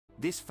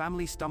This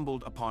family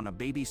stumbled upon a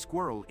baby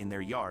squirrel in their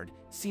yard,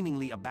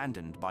 seemingly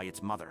abandoned by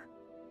its mother.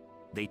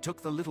 They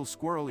took the little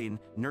squirrel in,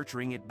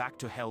 nurturing it back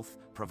to health,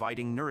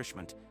 providing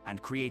nourishment,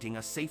 and creating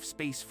a safe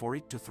space for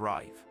it to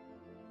thrive.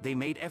 They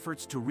made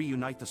efforts to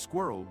reunite the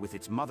squirrel with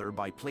its mother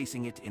by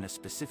placing it in a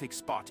specific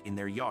spot in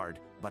their yard,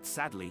 but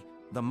sadly,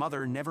 the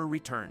mother never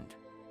returned.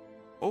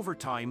 Over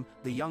time,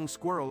 the young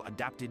squirrel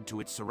adapted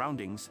to its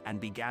surroundings and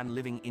began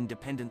living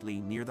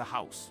independently near the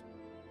house.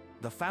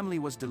 The family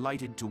was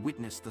delighted to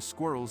witness the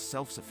squirrel's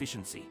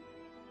self-sufficiency.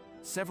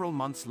 Several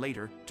months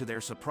later, to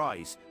their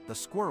surprise, the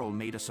squirrel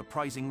made a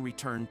surprising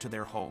return to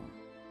their home.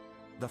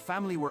 The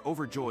family were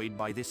overjoyed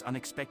by this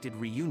unexpected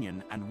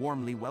reunion and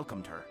warmly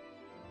welcomed her.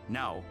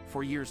 Now,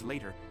 4 years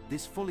later,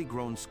 this fully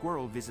grown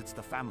squirrel visits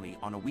the family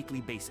on a weekly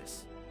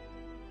basis.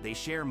 They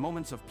share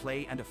moments of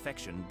play and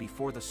affection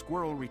before the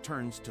squirrel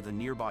returns to the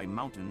nearby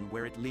mountain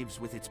where it lives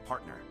with its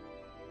partner.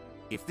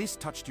 If this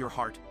touched your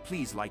heart,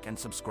 please like and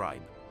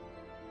subscribe.